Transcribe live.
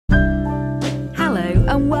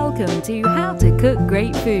and welcome to How to Cook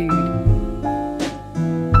Great Food.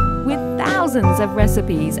 With thousands of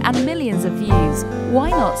recipes and millions of views, why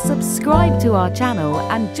not subscribe to our channel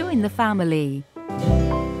and join the family?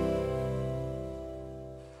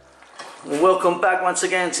 Welcome back once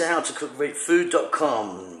again to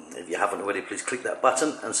howtocookgreatfood.com. If you haven't already, please click that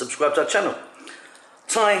button and subscribe to our channel.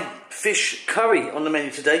 Thai fish curry on the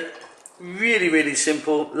menu today. Really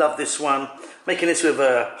simple. Love this one. Making this with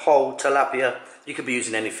a whole tilapia. You could be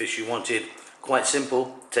using any fish you wanted. Quite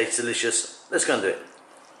simple. Tastes delicious. Let's go and do it.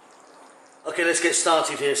 Okay, let's get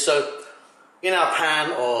started here. So in our pan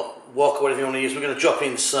or wok or whatever you want to use, we're going to drop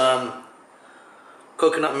in some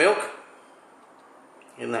coconut milk.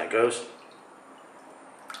 In that goes.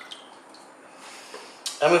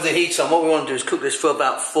 And with the heat on, what we want to do is cook this for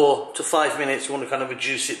about 4 to 5 minutes. We want to kind of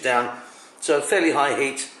reduce it down. So fairly high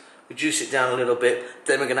heat, reduce it down a little bit.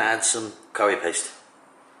 Then we're going to add some curry paste.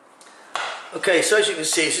 Okay, so as you can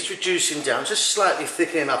see, it's just reducing down, just slightly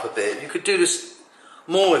thickening up a bit. You could do this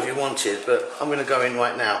more if you wanted, but I'm going to go in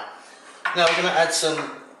right now. Now we're going to add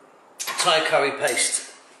some Thai curry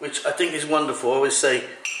paste, which I think is wonderful. I always say,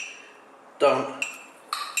 don't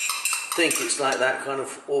think it's like that kind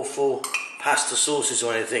of awful pasta sauces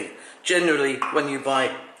or anything. Generally, when you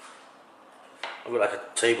buy, I've got like a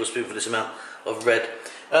tablespoon for this amount of red.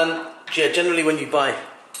 Yeah, generally when you buy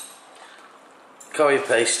curry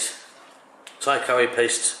paste, Thai curry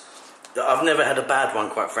paste, I've never had a bad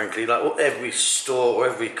one, quite frankly. Like every store or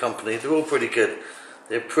every company, they're all pretty good.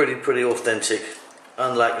 They're pretty authentic.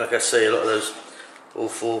 Unlike, like I say, a lot of those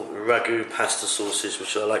awful ragu pasta sauces,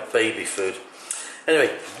 which are like baby food. Anyway,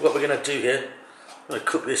 what we're going to do here, I'm going to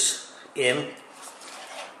cook this in.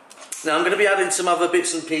 Now I'm going to be adding some other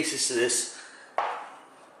bits and pieces to this,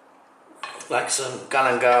 like some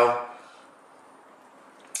galangal,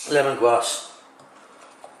 lemongrass,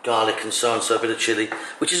 garlic and so on, so a bit of chili,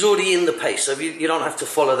 which is already in the paste, so you don't have to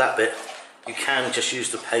follow that bit. You can just use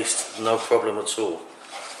the paste, no problem at all.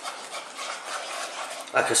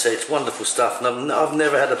 Like I say, it's wonderful stuff, and I've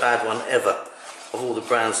never had a bad one ever. Of all the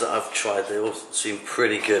brands that I've tried, they all seem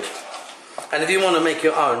pretty good. And if you want to make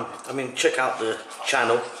your own, I mean, check out the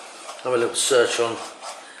channel, have a little search on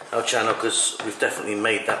our channel, because we've definitely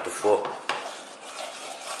made that before.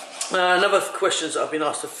 Another question that I've been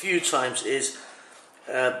asked a few times is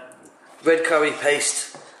red curry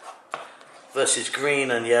paste versus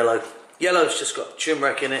green and yellow. Yellow's just got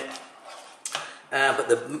turmeric in it,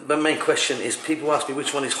 but the main question is, people ask me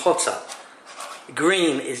which one is hotter.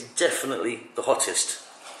 Green is definitely the hottest.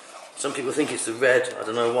 Some people think it's the red, I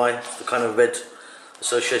don't know why, it's the kind of red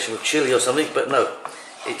association with chili or something, but no,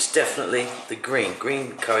 it's definitely the green.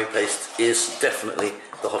 Green curry paste is definitely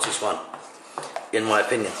the hottest one, in my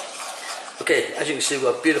opinion. Okay, as you can see, we've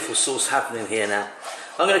got a beautiful sauce happening here now.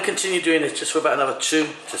 I'm going to continue doing this just for about another 2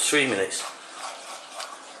 to 3 minutes.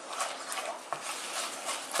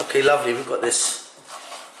 Okay, lovely, we've got this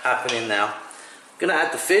happening now. I'm going to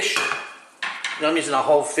add the fish. Now I'm using a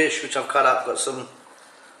whole fish, which I've cut up, got some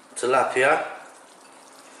tilapia.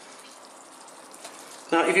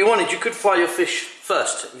 Now if you wanted, you could fry your fish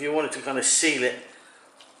first. If you wanted to kind of seal it,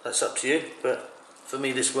 that's up to you, but for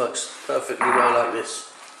me this works perfectly well like this.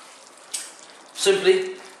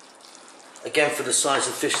 Simply, again, for the size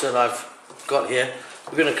of fish that I've got here,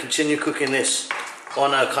 we're going to continue cooking this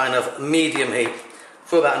on a kind of medium heat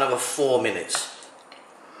for about another 4 minutes.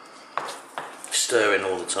 Stirring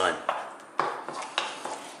all the time.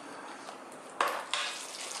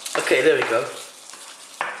 Okay, there we go.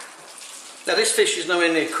 Now this fish is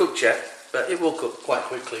nowhere near cooked yet, but it will cook quite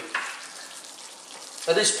quickly.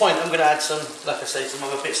 At this point I'm going to add some, like I say, some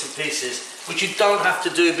other bits and pieces, which you don't have to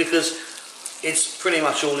do because it's pretty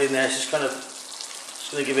much all in there. It's just kind of,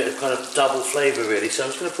 just going to give it a kind of double flavour really. So I'm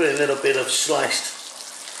just going to put in a little bit of sliced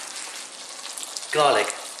garlic,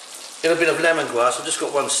 a little bit of lemongrass. I've just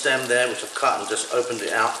got one stem there which I've cut and just opened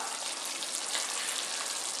it out.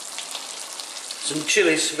 Some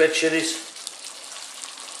chilies, red chilies,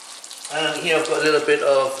 and here I've got a little bit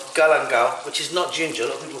of galangal, which is not ginger. A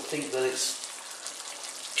lot of people think that it's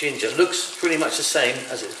ginger. It looks pretty much the same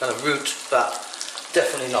as its kind of root, but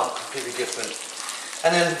definitely not, completely different.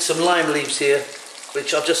 And then some lime leaves here,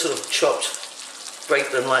 which I've just sort of chopped, break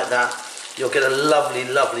them like that. You'll get a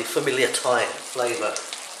lovely familiar Thai flavour.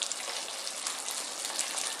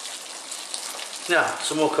 Now,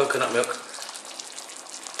 some more coconut milk.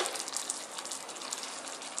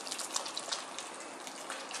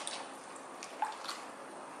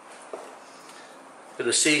 Bit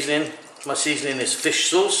of seasoning. My seasoning is fish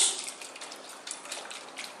sauce.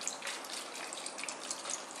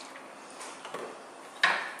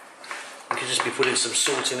 You could just be putting some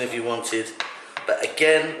salt in if you wanted. But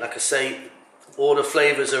again, like I say, all the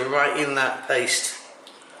flavours are right in that paste.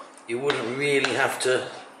 You wouldn't really have to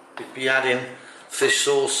be adding fish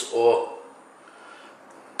sauce or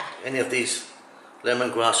any of these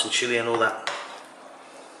lemongrass and chili and all that.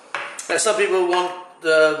 Now some people want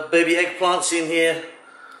the baby eggplants in here,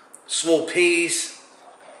 small peas,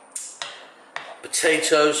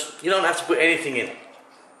 potatoes. You don't have to put anything in.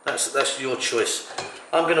 That's your choice.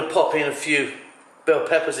 I'm going to pop in a few bell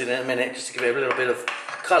peppers in a minute just to give it a little bit of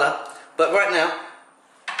colour. But right now,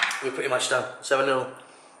 we're pretty much done. Let's have a little.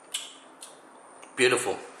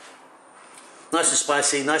 Beautiful. Nice and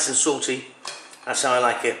spicy, nice and salty. That's how I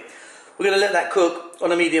like it. We're going to let that cook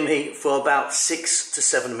on a medium heat for about 6 to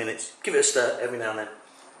 7 minutes. Give it a stir every now and then.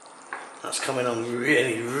 That's coming on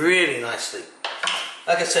really, really nicely.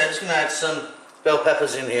 Like I said, I'm just going to add some bell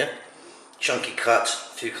peppers in here. Chunky cut,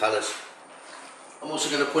 a few colours. I'm also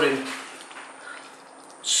going to put in a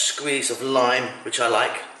squeeze of lime, which I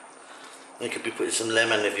like. You could be putting some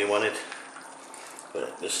lemon if you wanted.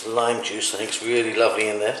 But this lime juice I think is really lovely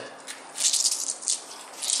in there.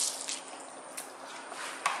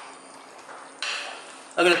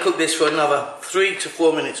 I'm going to cook this for another 3 to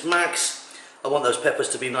 4 minutes max. I want those peppers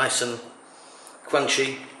to be nice and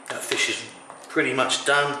crunchy. That fish is pretty much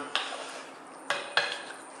done.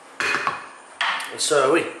 And so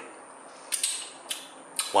are we.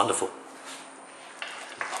 Wonderful.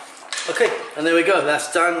 Okay, and there we go.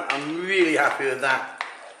 That's done. I'm really happy with that.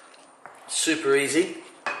 Super easy.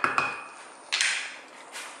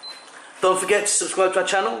 Don't forget to subscribe to our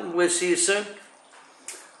channel. We'll see you soon.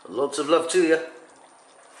 Lots of love to you.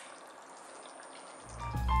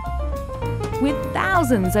 With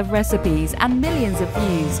thousands of recipes and millions of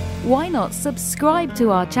views, why not subscribe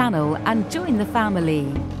to our channel and join the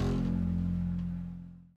family?